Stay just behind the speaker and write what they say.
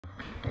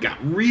got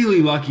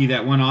really lucky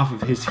that went off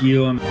of his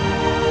heel. And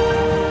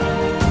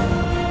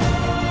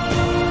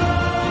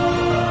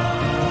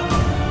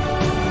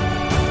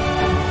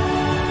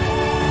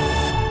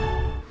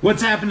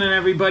what's happening,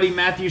 everybody?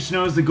 Matthew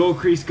Snows, the Goal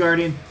Crease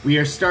Guardian. We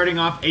are starting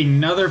off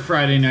another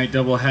Friday night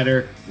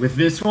doubleheader with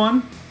this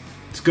one.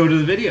 Let's go to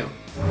the video.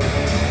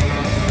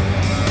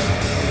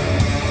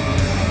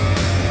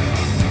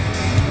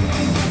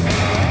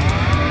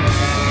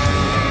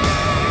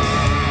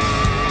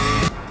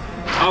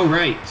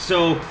 Alright,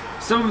 so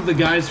some of the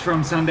guys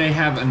from Sunday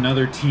have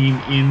another team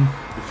in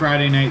the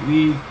Friday Night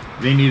League.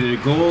 They needed a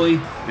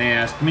goalie. They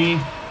asked me.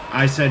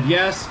 I said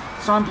yes.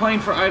 So I'm playing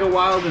for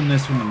Idlewild in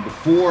this one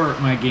before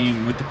my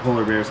game with the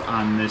Polar Bears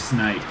on this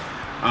night.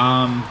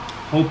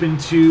 Hoping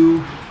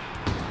to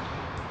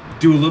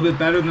do a little bit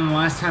better than the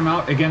last time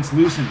out against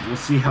Lucent. We'll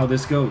see how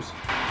this goes.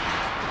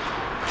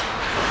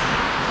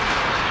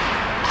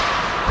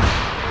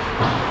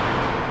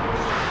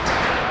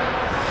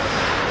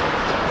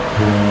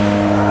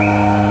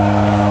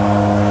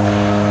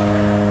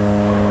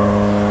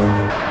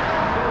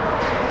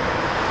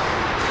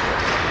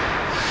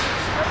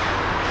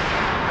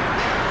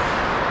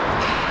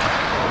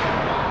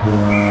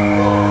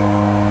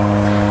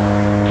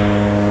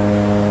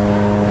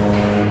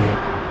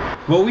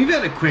 Well, we've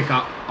had a quick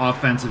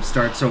offensive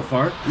start so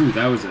far. Ooh,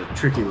 that was a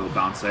tricky little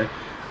bounce there.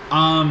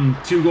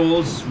 2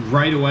 goals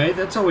right away.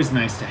 That's always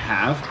nice to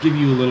have. Give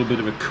you a little bit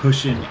of a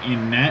cushion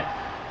in net.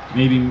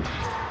 Maybe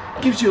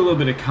gives you a little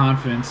bit of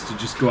confidence to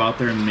just go out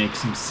there and make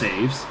some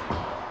saves.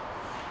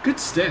 Good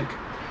stick.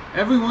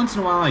 Every once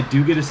in a while I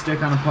do get a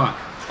stick on a puck.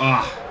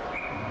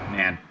 Ah,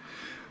 man.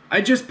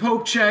 I just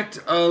poke checked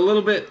a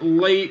little bit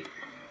late.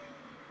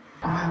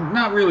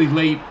 Not really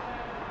late,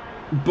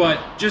 but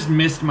just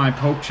missed my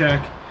poke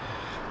check.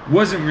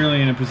 Wasn't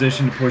really in a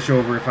position to push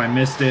over if I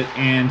missed it,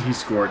 and he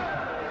scored.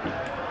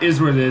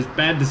 Is what it is.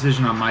 Bad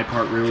decision on my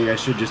part, really. I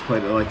should just play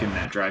it like a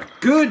net drive.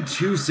 Good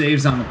 2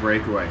 saves on the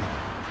breakaway.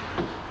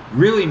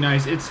 Really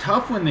nice. It's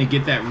tough when they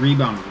get that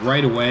rebound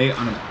right away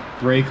on a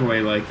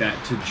breakaway like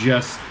that to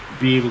just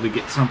be able to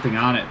get something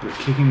on it, but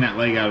kicking that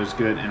leg out is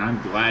good, and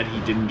I'm glad he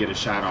didn't get a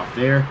shot off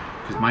there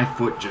because my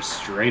foot just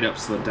straight up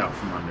slipped out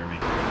from under me.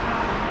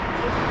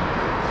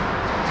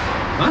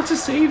 Lots of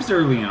saves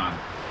early on.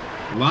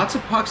 Lots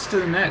of pucks to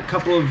the net.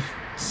 Couple of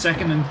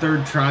second and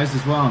third tries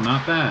as well.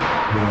 Not bad.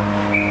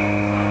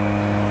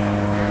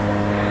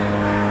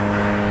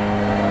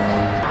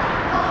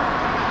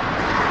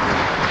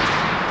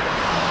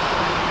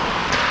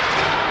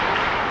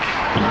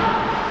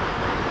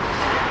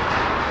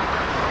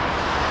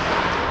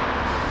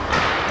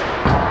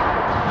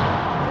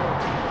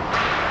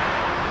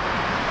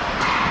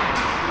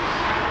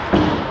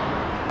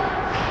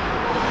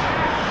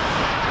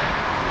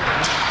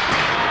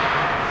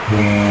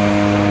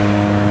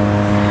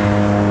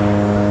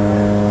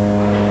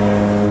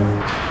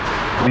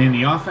 Man,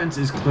 the offense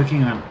is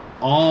clicking on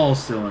all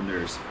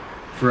cylinders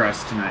for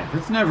us tonight.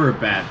 That's never a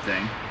bad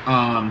thing.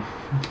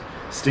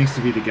 Stinks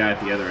to be the guy at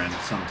the other end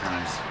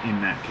sometimes in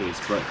that case,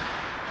 but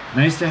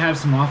nice to have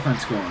some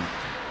offense going.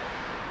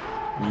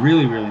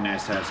 Really, really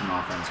nice to have some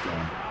offense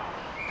going.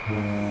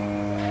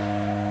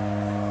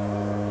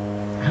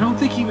 I don't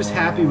think he was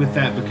happy with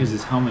that because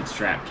his helmet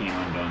strap came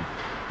undone.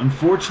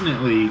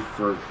 Unfortunately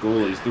for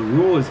goalies, the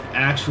rule is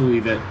actually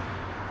that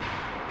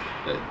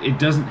it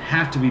doesn't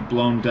have to be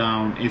blown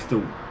down if the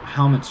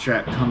helmet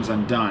strap comes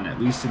undone, at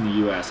least in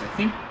the US. I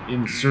think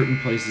in certain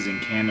places in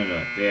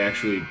Canada, they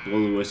actually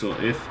blow the whistle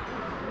if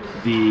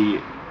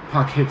the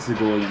puck hits the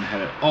goalie in the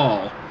head at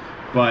all,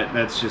 but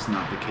that's just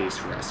not the case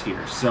for us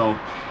here. So,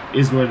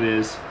 is what it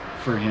is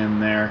for him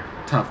there.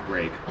 Tough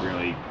break,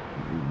 really.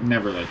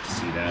 Never like to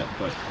see that,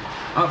 but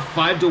up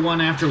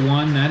 5-1 after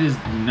 1, that is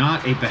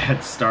not a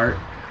bad start.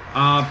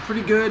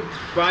 Pretty good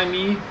by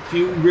me,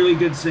 few really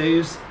good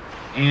saves.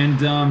 And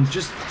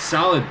just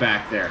solid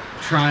back there,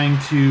 trying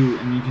to,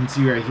 and you can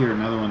see right here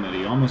another one that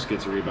he almost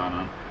gets a rebound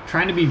on,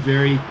 trying to be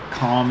very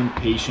calm and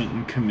patient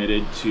and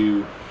committed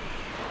to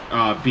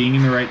being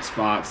in the right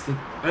spots.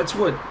 That's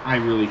what I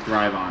really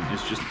thrive on,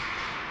 is just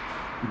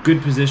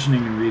good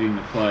positioning and reading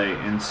the play.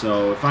 And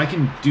so if I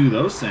can do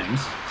those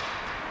things,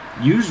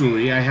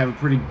 usually I have a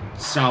pretty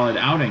solid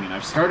outing, and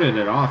I've started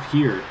it off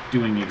here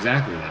doing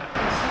exactly that.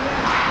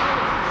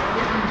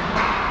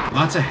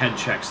 Lots of head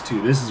checks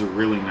too. This is a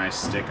really nice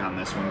stick on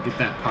this one. Get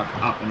that puck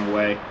up and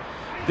away.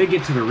 They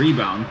get to the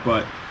rebound,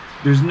 but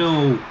there's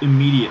no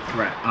immediate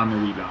threat on the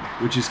rebound,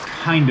 which is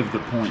kind of the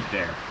point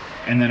there.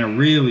 And then a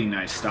really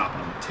nice stop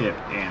on the tip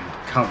and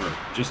cover,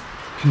 just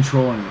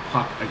controlling the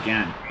puck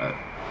again.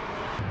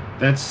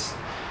 That's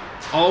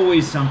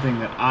always something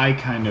that I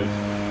kind of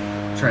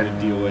try to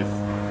deal with,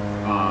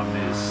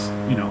 is,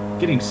 you know,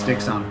 getting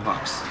sticks on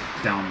pucks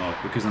down low,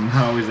 because I'm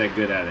not always that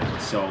good at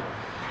it. So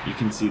you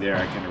can see there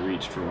I kind of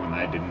reached for one that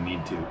I didn't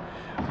need to.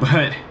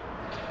 But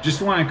just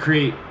want to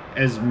create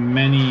as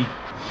many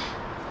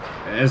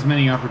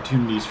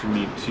opportunities for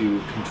me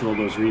to control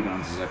those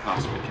rebounds as I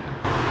possibly can.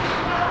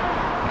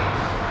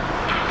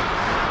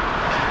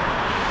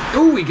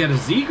 Oh, we got a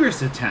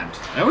Zegras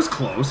attempt. That was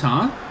close,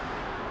 huh?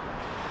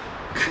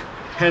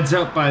 heads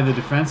up by the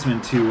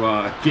defenseman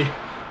to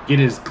get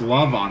his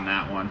glove on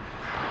that one.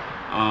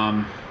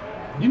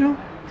 You know,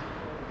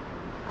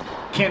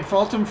 can't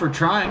fault him for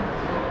trying.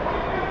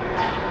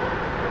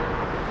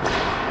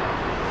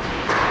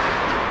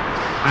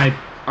 I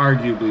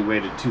arguably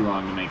waited too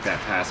long to make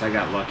that pass. I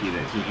got lucky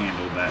that he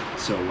handled that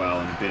so well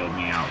and bailed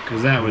me out,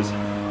 because that was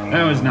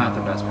not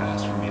the best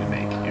pass for me to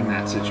make in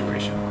that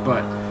situation.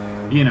 But,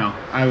 you know,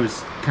 I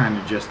was kind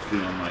of just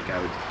feeling like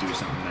I would do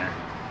something there.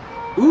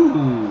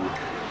 Ooh!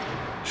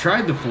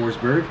 Tried the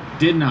Forsberg,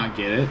 did not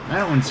get it.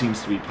 That one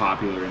seems to be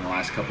popular in the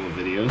last couple of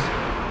videos.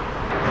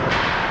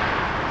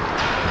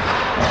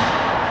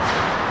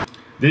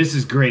 This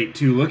is great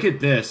too. Look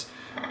at this.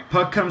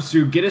 Puck comes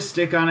through, get a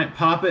stick on it,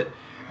 pop it.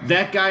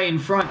 That guy in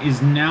front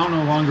is now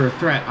no longer a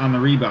threat on the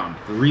rebound.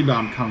 The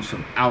rebound comes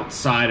from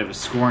outside of a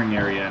scoring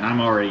area, and I'm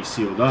already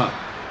sealed up.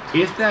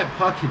 If that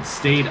puck had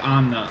stayed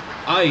on the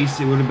ice,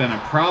 it would have been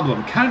a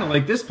problem. Kind of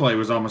like this play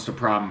was almost a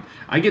problem.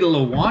 I get a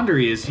little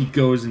wandery as he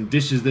goes and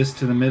dishes this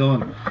to the middle,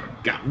 and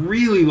got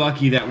really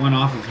lucky that went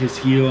off of his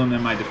heel, and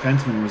then my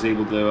defenseman was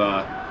able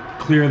to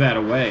clear that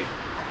away.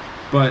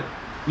 But,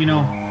 you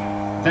know,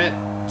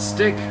 that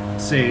stick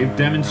save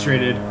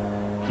demonstrated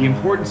the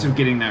importance of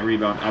getting that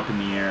rebound up in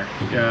the air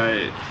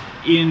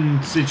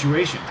in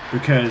situation,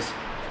 because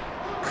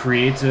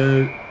creates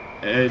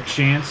a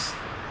chance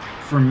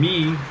for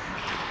me,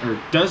 or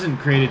doesn't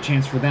create a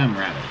chance for them,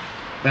 rather.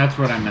 That's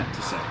what I meant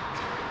to say.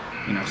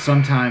 You know,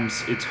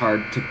 sometimes it's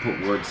hard to put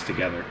words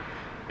together,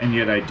 and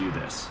yet I do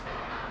this.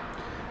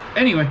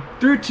 Anyway,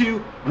 through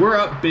 2, we're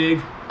up big.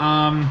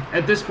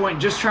 At this point,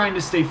 just trying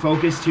to stay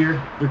focused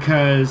here,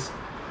 because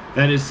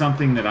that is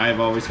something that I've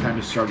always kind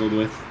of struggled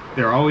with.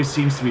 There always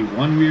seems to be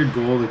one weird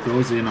goal that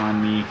goes in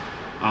on me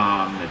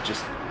that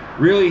just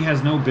really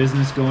has no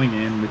business going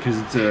in, because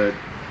it's a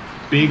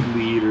big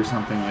lead or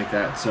something like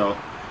that. So,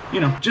 you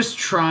know, just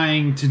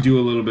trying to do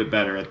a little bit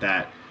better at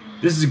that.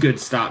 This is a good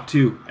stop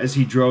too, as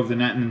he drove the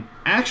net and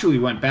actually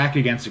went back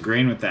against the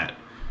grain with that.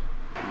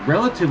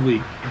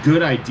 Relatively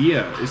good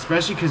idea,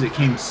 especially because it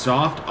came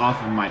soft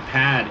off of my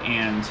pad,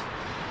 and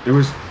there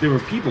were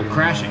people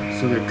crashing,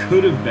 so there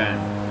could have been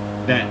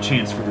that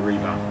chance for the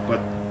rebound, but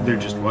there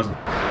just wasn't.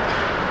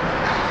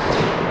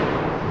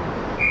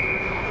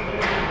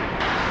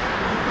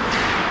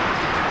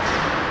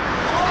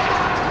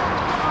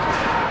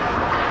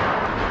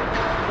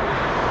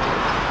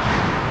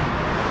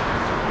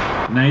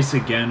 Nice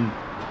again,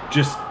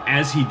 just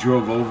as he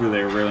drove over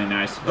there, really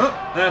nice.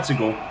 Oh, that's a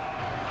goal.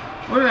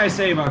 What did I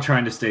say about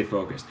trying to stay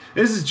focused?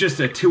 This is just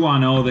a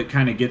 2-on-0 that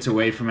kind of gets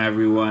away from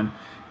everyone.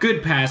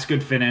 Good pass,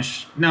 good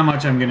finish. Not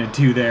much I'm going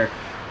to do there.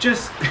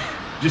 Just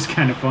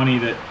kind of funny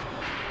that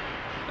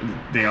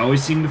they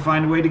always seem to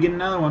find a way to get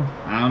another one.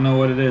 I don't know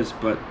what it is,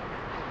 but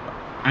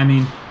I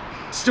mean,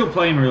 still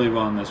playing really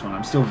well in this one.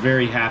 I'm still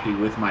very happy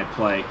with my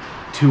play,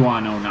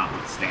 2-on-0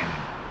 notwithstanding.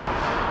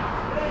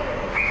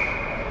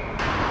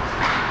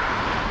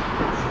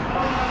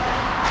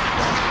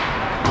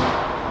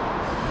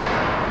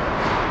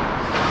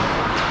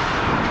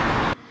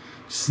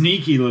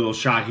 Sneaky little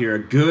shot here, a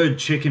good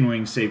chicken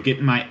wing save,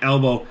 getting my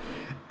elbow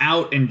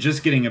out and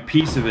just getting a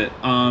piece of it.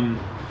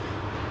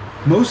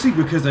 Mostly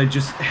because I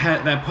just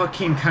had, that puck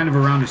came kind of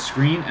around a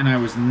screen and I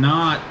was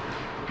not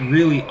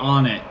really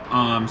on it.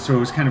 So it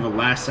was kind of a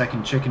last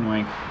second chicken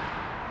wing.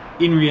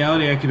 In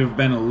reality, I could have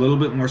been a little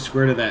bit more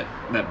square to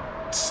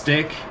that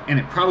stick, and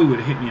it probably would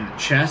have hit me in the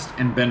chest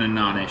and been a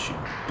non-issue.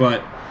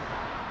 But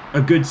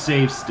a good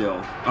save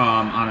still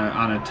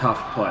on a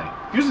tough play.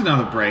 Here's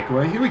another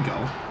breakaway. Here we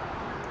go.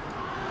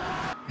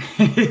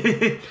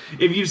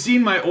 If you've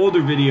seen my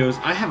older videos,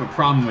 I have a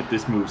problem with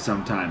this move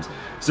sometimes.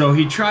 So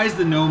he tries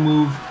the no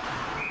move,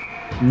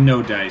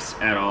 no dice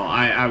at all.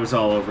 I was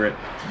all over it.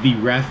 The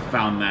ref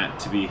found that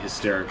to be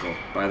hysterical.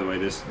 By the way,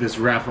 this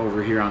ref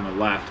over here on the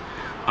left,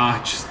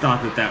 just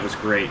thought that was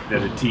great,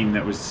 that a team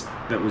that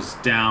was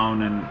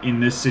down and in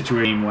this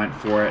situation went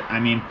for it. I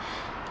mean,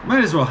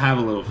 might as well have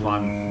a little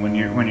fun when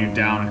you're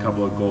down a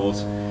couple of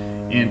goals.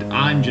 And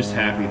I'm just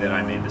happy that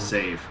I made the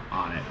save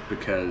on it,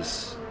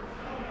 because,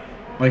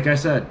 like I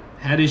said,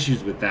 had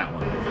issues with that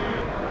one.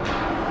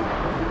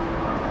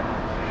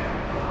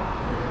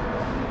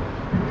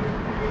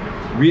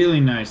 Really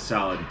nice,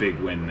 solid, big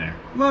win there.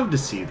 Love to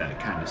see that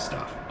kind of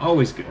stuff.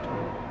 Always good.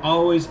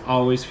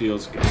 Always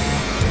feels good.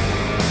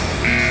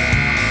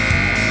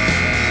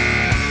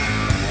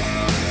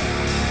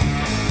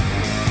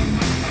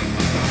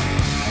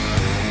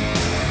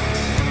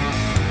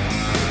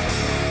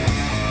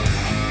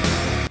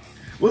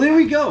 Well, there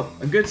we go.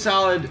 A good,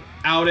 solid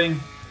outing.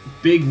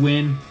 Big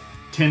win.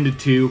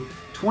 10-2,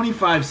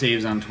 25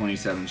 saves on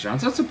 27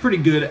 shots. That's a pretty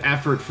good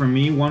effort from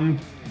me. 1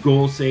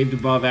 goal saved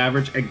above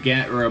average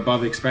again, or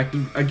above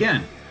expected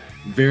again.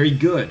 Very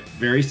good,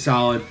 very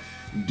solid,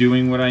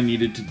 doing what I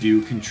needed to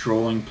do,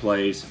 controlling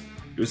plays.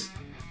 It was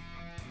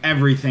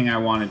everything I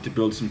wanted to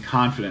build some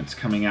confidence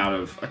coming out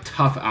of a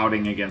tough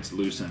outing against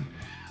Lucin,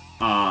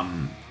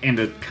 and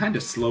a kind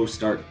of slow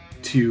start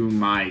to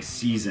my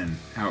season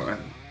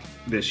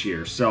this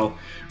year. So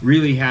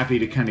really happy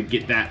to kind of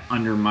get that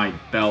under my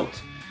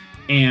belt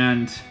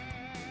And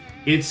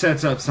it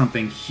sets up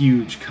something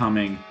huge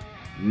coming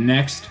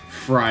next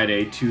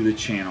Friday to the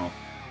channel.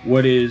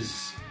 What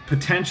is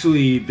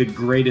potentially the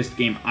greatest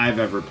game I've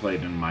ever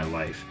played in my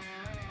life.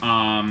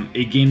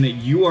 A game that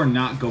you are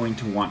not going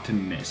to want to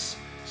miss.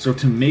 So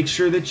to make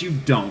sure that you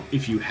don't,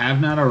 if you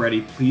have not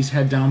already, please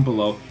head down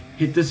below,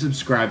 hit the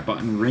subscribe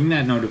button, ring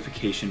that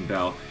notification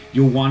bell.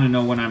 You'll want to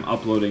know when I'm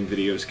uploading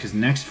videos, because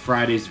next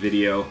Friday's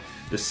video,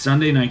 the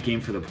Sunday night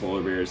game for the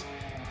Polar Bears,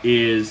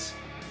 is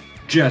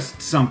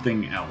just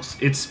something else.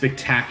 It's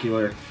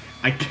spectacular.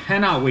 I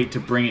cannot wait to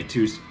bring it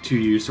to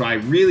you, so I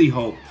really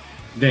hope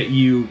that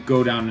you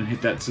go down and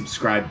hit that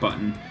subscribe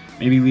button.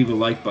 Maybe leave a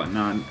like button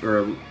on,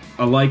 or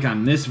a like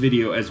on this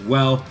video as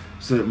well,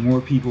 so that more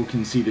people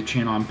can see the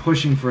channel. I'm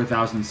pushing for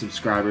 1,000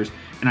 subscribers,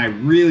 and I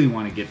really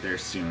want to get there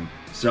soon.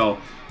 So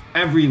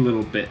every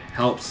little bit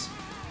helps.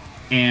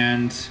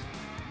 And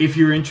if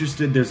you're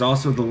interested, there's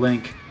also the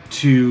link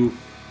to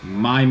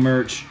my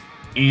merch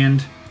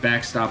and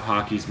Backstop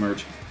Hockey's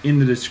merch in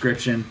the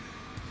description.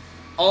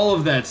 All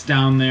of that's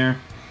down there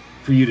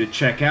for you to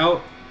check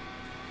out.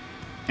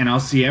 And I'll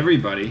see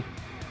everybody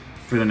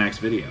for the next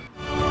video.